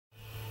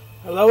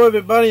Hello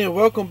everybody and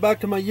welcome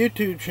back to my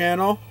YouTube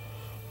channel.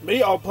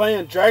 We are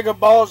playing Dragon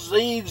Ball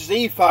Z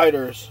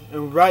Z-Fighters,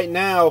 and right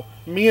now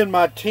me and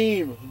my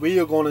team, we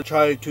are going to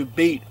try to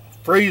beat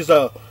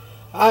Frieza.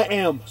 I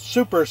am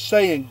Super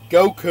Saiyan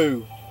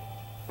Goku.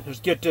 Let's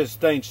get this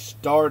thing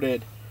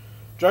started.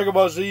 Dragon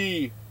Ball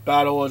Z,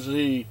 Battle of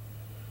Z.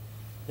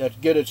 Let's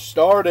get it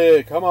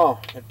started. Come on,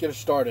 let's get it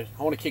started.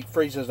 I want to kick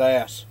Frieza's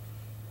ass.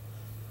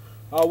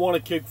 I want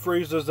to kick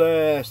Frieza's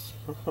ass.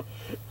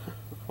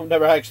 I've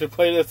never actually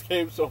played this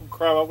game, so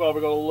crap, I'm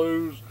probably going to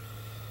lose.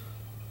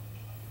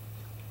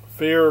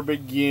 Fear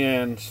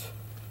begins.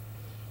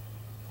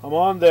 Come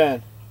on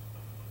then.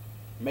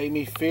 Make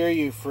me fear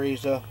you,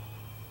 Frieza.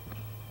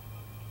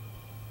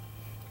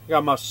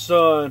 Got my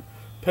son,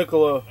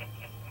 Piccolo.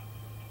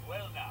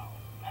 Well now,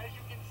 as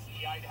you can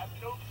see, I'd have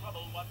no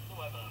trouble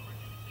whatsoever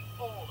reducing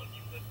all of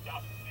you to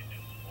dust in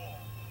this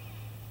form.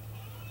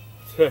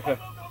 We'll go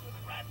to the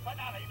grand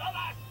finale, the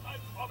last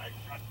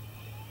transformation.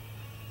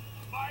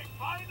 My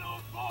final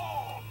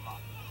form!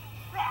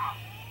 Rah!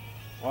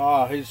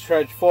 Ah, he's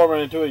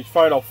transforming into his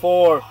final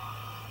form.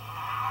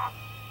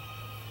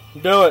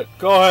 Do it.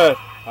 Go ahead.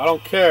 I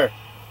don't care.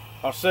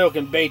 I still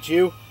can bait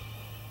you.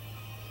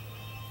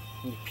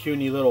 You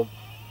puny little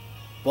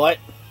butt.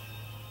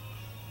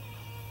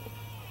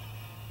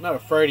 I'm not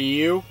afraid of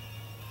you.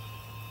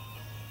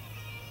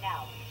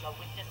 Now you shall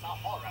witness a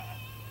horror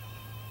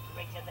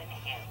greater than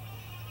hell.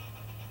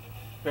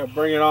 Yeah,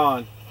 bring it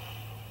on.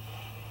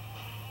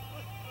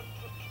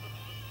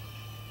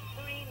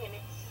 3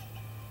 minutes.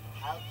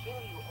 I'll kill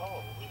you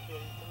all within 3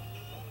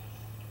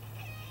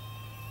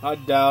 minutes. I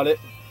doubt it.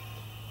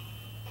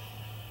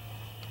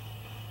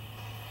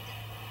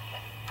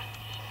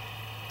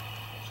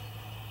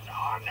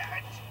 Darn it!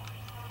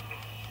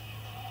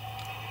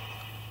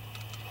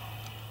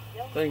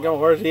 Dang on,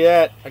 where's he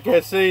at? I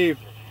can't see him.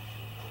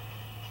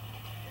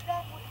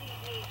 That would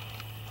leave me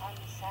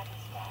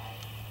unsatisfied.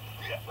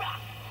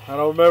 I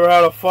don't remember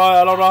how to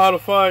fight. I don't know how to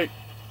fight.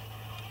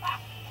 I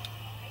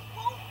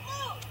won't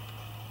lose!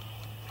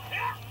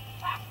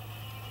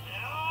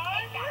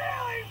 I'm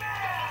really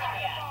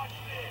mad! Watch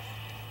this!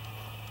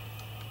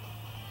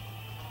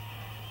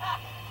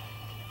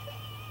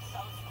 So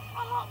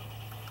strong!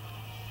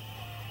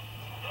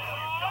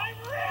 I'm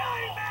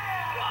really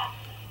mad!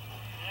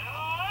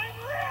 I'm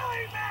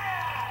really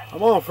mad!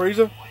 Come on,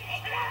 Frieza. I'm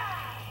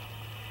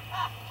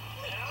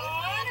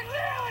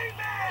really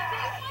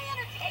mad!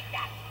 Take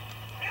that!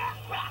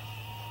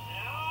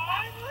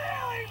 I'm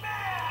really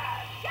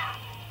mad!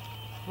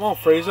 Come on,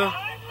 Frieza. I'm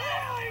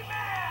really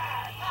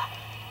mad!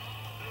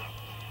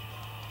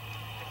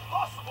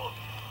 Impossible!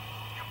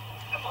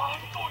 Am I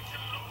going to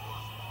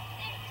lose?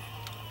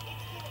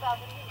 It's been about a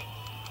minute.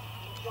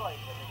 Enjoy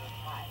the little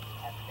time you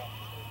have left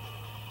with me.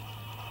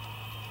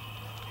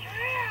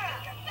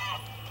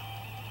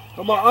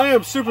 Come on, I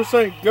am Super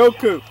Saiyan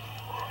Goku.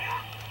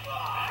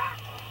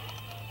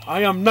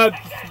 I am not.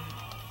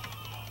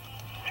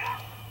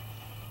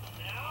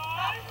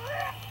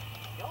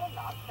 You're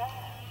not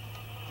bad.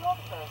 You're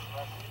the first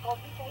person to call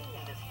me pain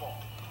in this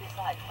form,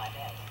 besides my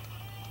dad.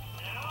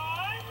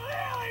 I'm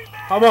really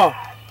mad! Come on.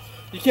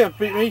 You can't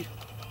beat me.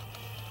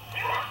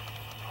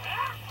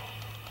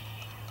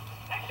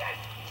 Take this!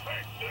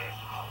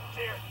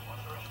 Dear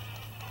Wanderer.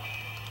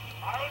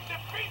 I'll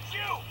defeat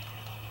you!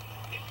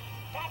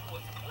 That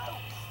was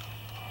close.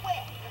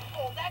 Where did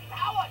all that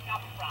power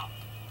come from?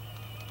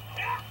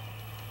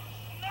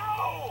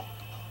 No!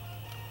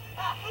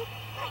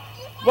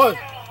 What?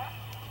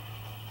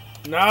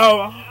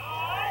 No.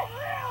 I'm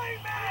really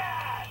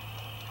mad!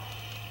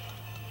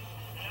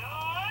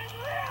 I'm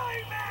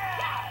really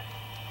mad!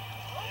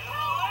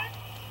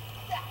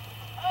 That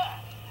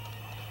hurt!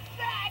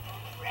 That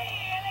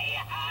really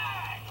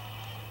hurt!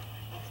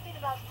 It's been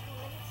about 2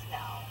 minutes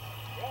now.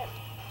 Very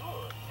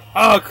good.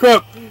 Oh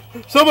crap!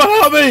 Someone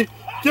help me!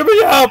 Give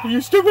me help,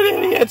 you stupid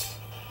idiots!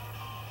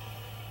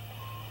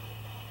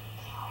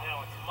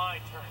 Now it's my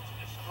turn to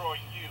destroy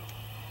you.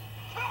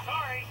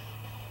 Sorry.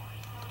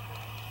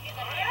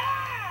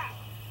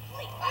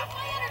 Please,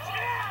 my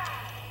energy.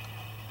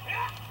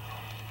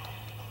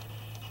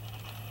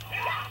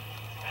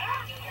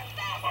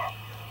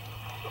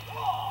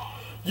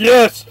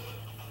 Yes!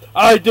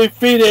 I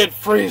defeated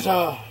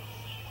Frieza!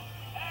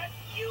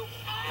 You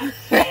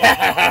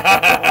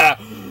can't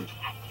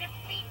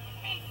defeat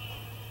me.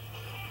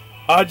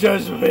 I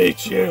just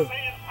beat you!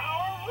 Saiyan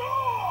power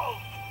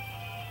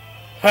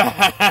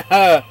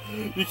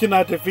rules. You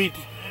cannot defeat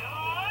I'm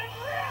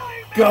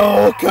really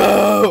mad.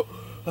 Goku!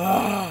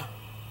 Ah,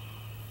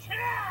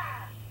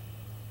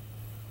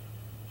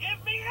 Give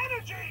me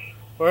energy.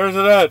 where's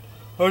it at?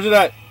 Where's it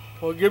at?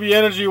 Well, give me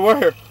energy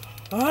where?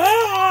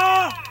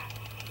 Ah!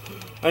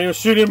 I am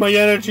shooting my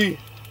energy.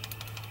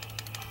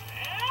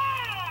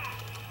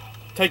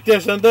 Take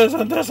this and this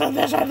and this and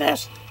this and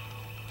this.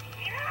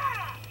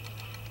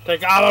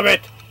 Take all of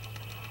it.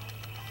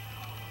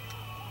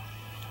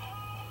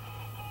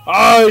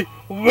 I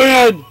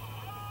win.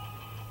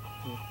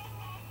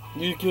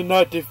 You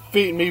cannot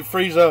defeat me,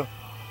 Frieza.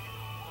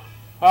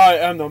 I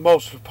am the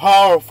most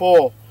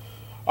powerful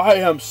I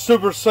am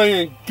Super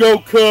Saiyan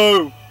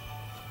Goku!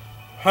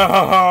 Ha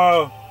ha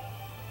ha!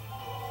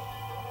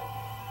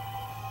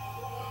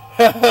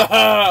 Ha ha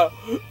ha!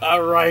 I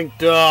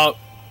ranked up!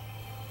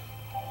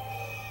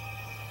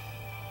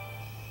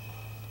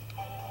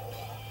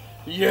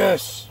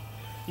 Yes!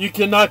 You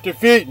cannot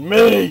defeat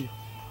me!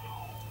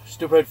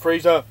 Stupid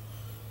Frieza!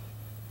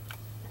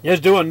 Let's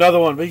do another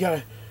one. We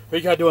gotta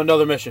do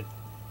another mission.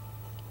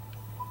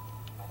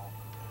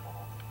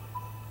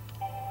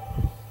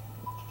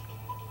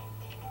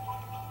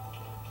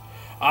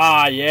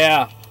 Ah,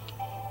 yeah.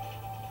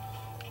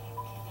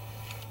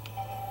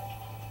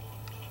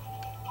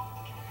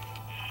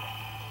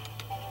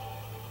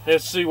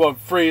 Let's see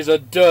what Frieza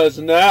does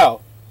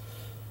now.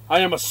 I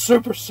am a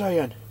Super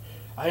Saiyan.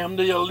 I am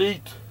the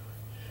elite.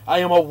 I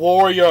am a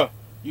warrior.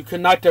 You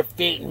cannot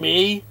defeat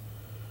me.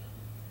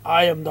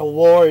 I am the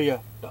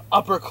warrior, the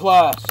upper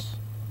class.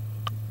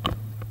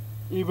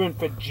 Even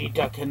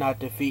Vegeta cannot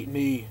defeat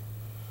me.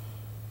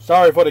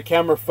 Sorry for the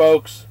camera,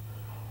 folks.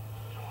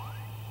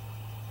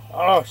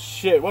 Oh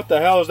shit, what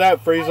the hell is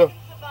that, Frieza? I can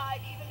survive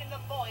even in the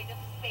void of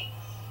space.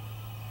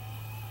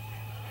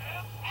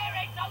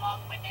 Perish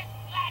along with this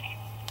planet.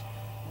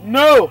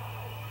 No!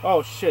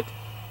 Oh shit.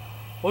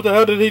 What the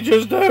hell did he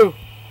just do?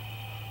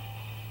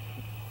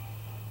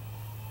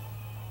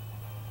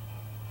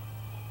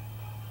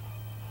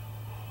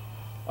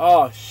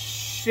 Oh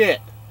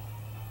shit.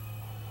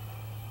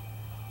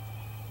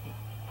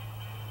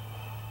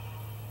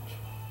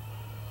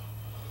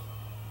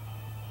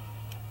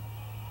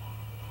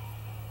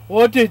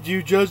 What did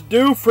you just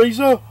do,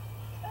 Frieza?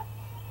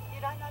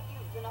 Did I not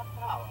use enough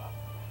power?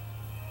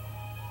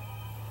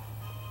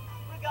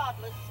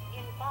 Regardless,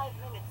 in 5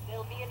 minutes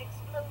there'll be an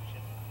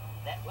explosion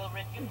that will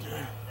reduce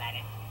the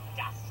planet to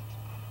dust.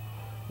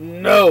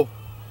 No.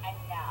 And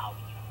now,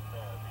 you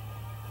vermin,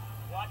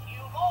 what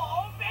you've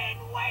all been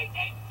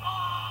waiting for!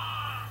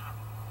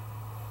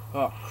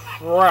 Oh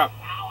crap.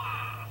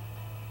 Power!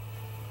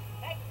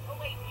 Thanks for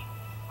waiting.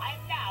 I'm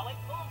now at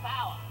full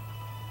power.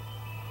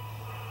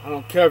 I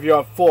don't care if you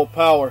have full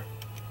power.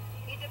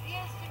 It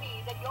appears to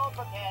me that you're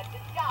prepared to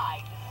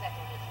die to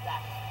settle this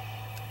battle.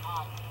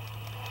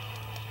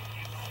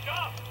 You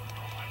scum!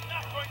 I'm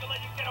not going to let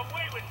you get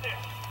away with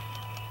this!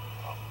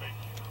 I'll make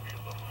you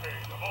feel the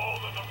pain of all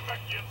the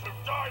Namekians who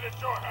died at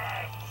your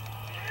hands!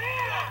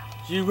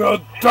 You will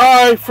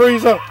die,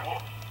 Frieza!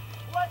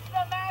 What's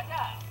the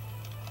matter?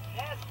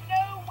 There's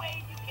no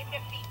way you can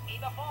defeat me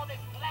before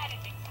this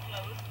planet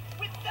explodes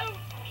with those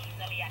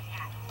measly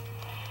attacks.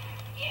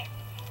 Here,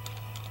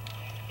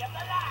 end of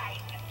the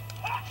line.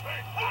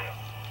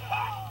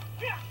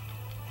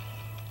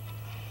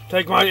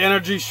 Take my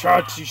energy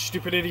shots, you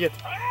stupid idiot.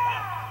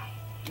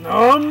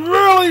 No, I'm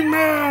really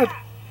mad!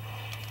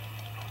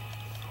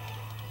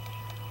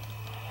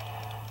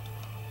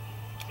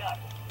 Done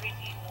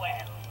pretty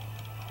well.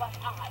 But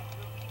I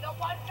will be the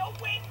one to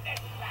win this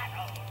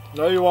battle.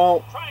 No, you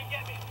won't. Try and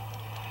get me!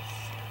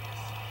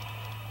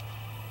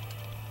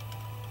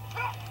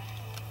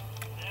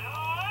 Now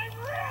I'm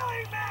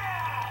really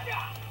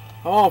mad!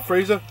 Come on,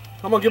 Frieza.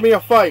 Come on, give me a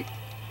fight.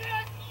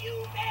 There's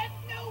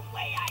no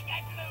way I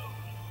can lose.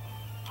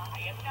 I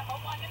am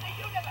 #1 in the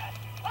universe.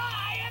 I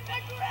am the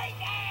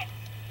greatest.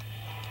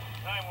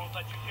 I won't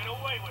let you get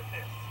away with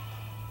this.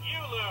 You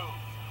lose!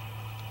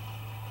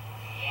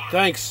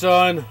 Thanks,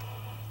 son. Now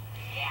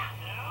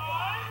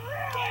I'm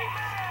really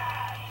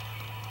mad!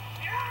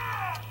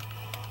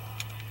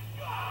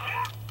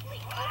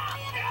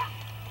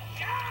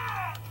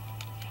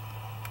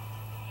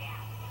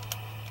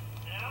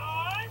 Now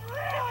I'm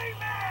really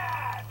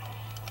mad!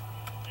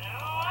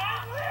 Now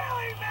I'm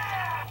really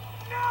mad!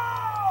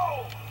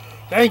 No!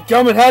 Dang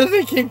gummit, how does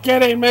he keep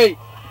getting me?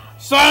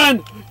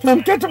 Son,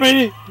 come get to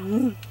me.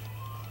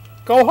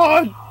 Go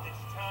on. This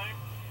time,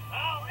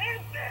 I'll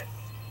end this!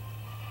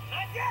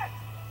 Not yet!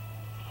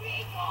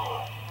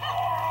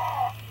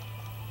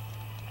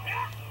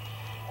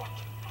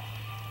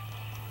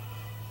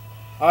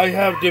 I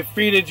have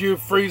defeated you,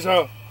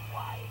 Frieza.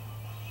 Why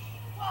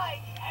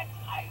can't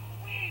I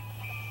win?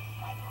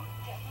 I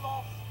couldn't get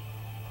lost.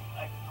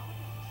 I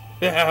couldn't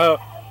Yeah.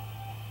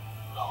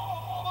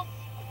 lost.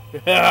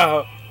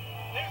 Yeah.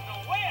 There's no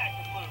way I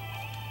could lose!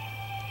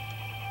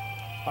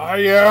 I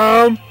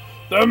am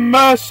the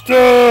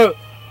master.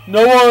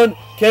 No one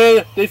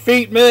can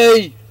defeat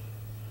me.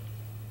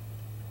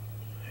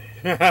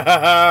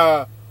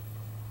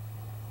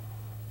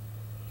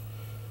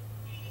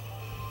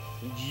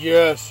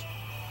 Yes.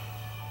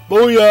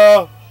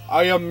 Booyah!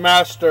 I am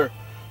master.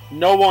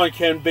 No one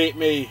can beat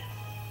me.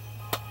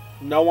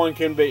 No one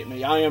can beat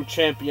me. I am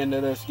champion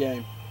in this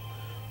game.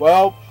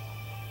 Well,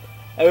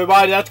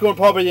 everybody, that's going to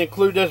probably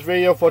include this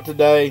video for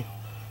today.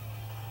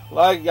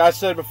 Like I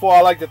said before,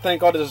 I'd like to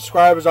thank all the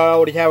subscribers I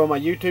already have on my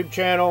YouTube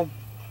channel.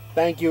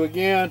 Thank you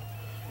again.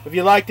 If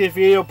you like this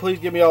video, please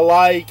give me a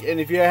like. And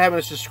if you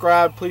haven't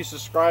subscribed, please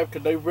subscribe,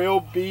 because there will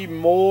be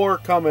more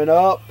coming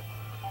up.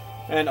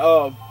 And,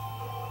 oh,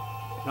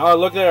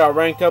 look there, I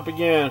ranked up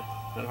again.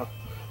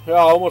 Yeah, I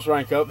almost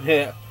ranked up.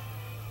 Yeah.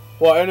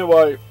 Well,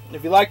 anyway,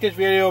 if you like this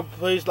video,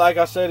 please, like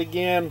I said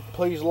again,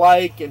 please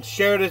like and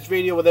share this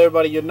video with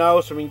everybody you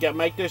know so we can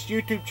make this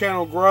YouTube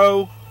channel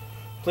grow.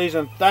 Please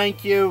and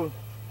thank you.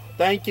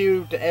 Thank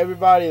you to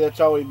everybody that's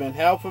always been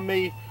helping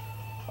me.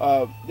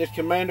 This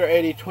Commander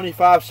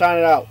 8025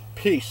 signing out.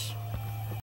 Peace.